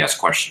the NPS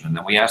question, and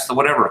then we ask the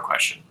whatever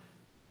question.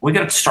 We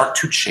got to start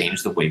to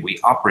change the way we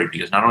operate,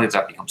 because not only does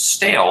that become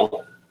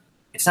stale,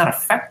 it's not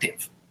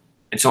effective.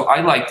 And so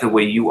I like the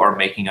way you are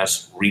making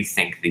us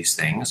rethink these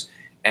things.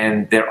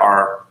 And there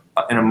are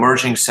an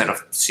emerging set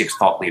of CX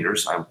thought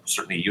leaders.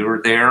 Certainly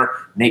you're there.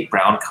 Nate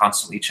Brown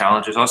constantly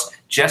challenges us.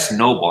 Jess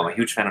Noble, I'm a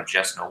huge fan of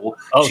Jess Noble.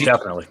 Oh,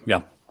 definitely,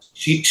 yeah.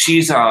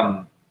 She's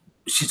done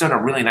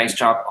a really nice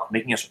job of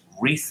making us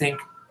rethink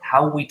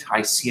how we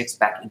tie CX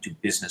back into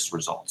business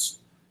results,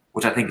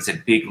 which I think is a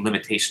big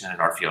limitation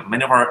in our field.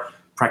 Many of our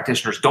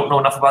practitioners don't know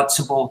enough about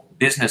simple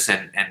business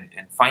and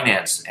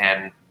finance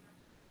and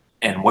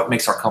what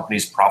makes our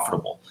companies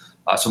profitable.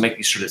 So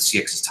making sure that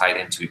CX is tied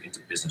into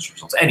business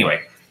results.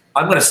 Anyway,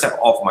 I'm going to step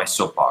off my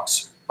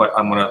soapbox, but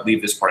I'm going to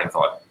leave this parting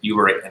thought. You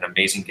were an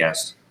amazing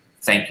guest.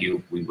 Thank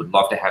you. We would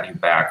love to have you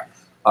back.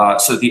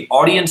 So the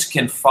audience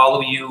can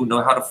follow you,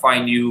 know how to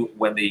find you.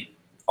 When the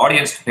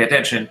audience, pay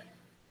attention,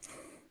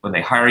 when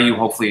they hire you,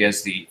 hopefully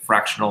as the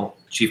fractional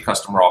chief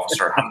customer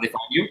officer, how do they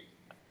find you?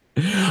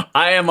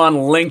 I am on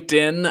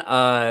LinkedIn.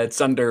 It's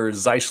under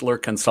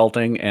Zeisler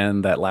Consulting,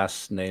 and that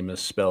last name is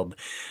spelled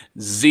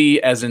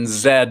Z as in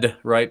Zed,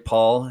 right,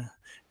 Paul?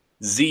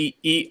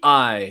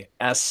 Zeisler.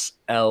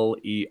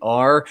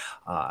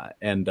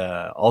 And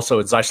also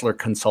at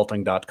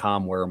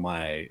ZeislerConsulting.com, where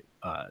my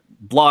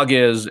blog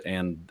is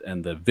and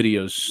the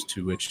videos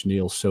to which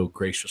Neil so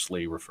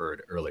graciously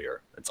referred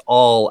earlier. It's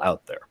all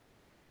out there.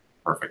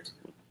 Perfect.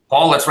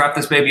 Paul, let's wrap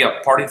this baby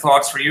up. Parting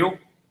thoughts for you?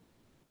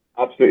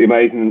 Absolutely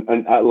amazing.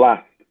 And at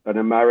last, an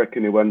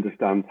American who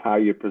understands how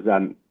you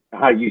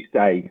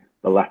say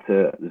the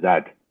letter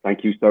Z.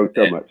 Thank you so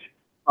much.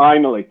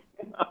 Finally.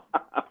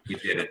 You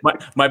did it.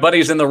 My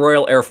buddies in the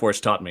Royal Air Force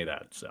taught me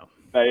that. So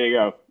there you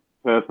go.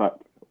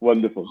 Perfect.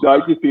 Wonderful. No,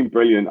 it's just been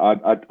brilliant.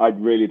 I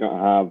really don't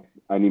have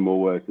any more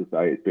words to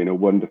say. It's been a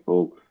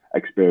wonderful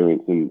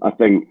experience. And I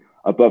think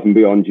above and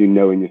beyond you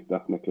knowing your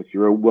stuff, Nicholas,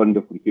 you're a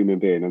wonderful human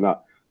being. And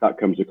that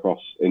comes across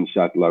in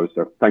Shed Low.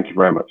 So thank you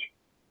very much.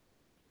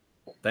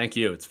 Thank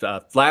you. It's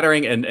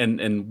flattering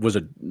and was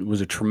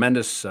a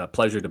tremendous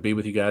pleasure to be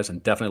with you guys,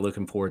 and definitely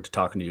looking forward to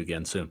talking to you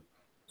again soon.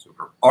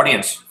 Super.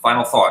 Audience,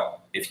 final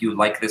thought. If you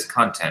like this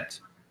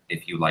content,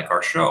 if you like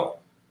our show,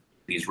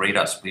 please rate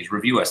us, please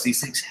review us.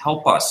 These things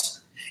help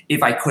us.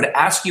 If I could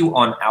ask you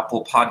on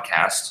Apple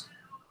Podcasts,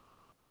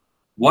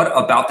 what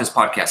about this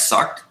podcast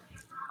sucked?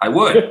 I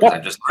would, because I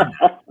just learned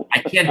that. I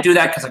can't do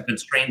that because I'm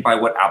constrained by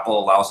what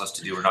Apple allows us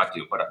to do or not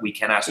do, but we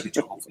can ask you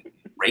to hopefully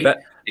rate,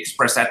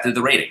 express that through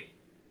the rating.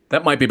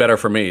 That might be better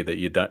for me that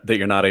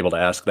you're not able to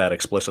ask that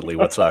explicitly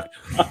what sucked.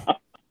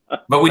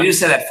 But we do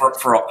say that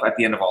for at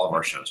the end of all of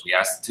our shows. We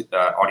ask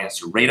the audience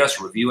to rate us,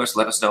 review us,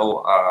 let us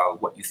know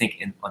what you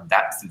think on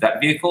that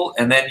vehicle,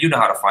 and then you know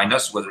how to find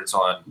us, whether it's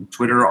on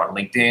Twitter, on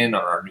LinkedIn,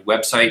 on our new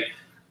website.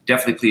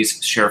 Definitely,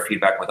 please share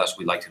feedback with us.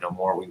 We'd like to know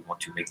more. We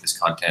want to make this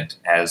content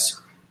as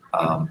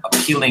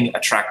appealing,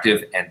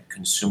 attractive, and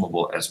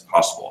consumable as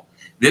possible.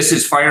 This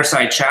is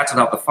Fireside Chats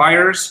Without the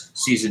Fires,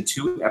 Season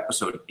 2,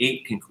 Episode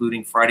 8,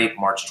 concluding Friday,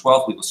 March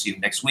 12th. We will see you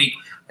next week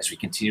as we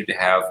continue to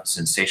have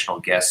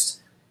sensational guests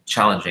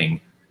challenging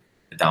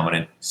the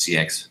dominant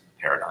CX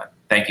paradigm.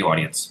 Thank you,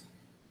 audience.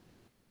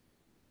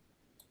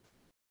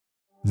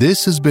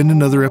 This has been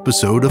another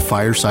episode of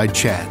Fireside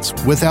Chats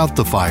Without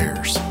the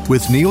Fires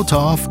with Neil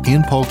Toff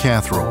and Paul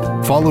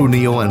Catherall. Follow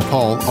Neil and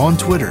Paul on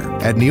Twitter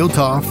at Neil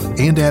Toff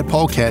and at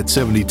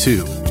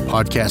PaulCat72.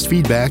 Podcast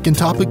feedback and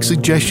topic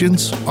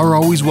suggestions are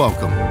always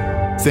welcome.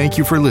 Thank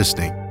you for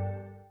listening.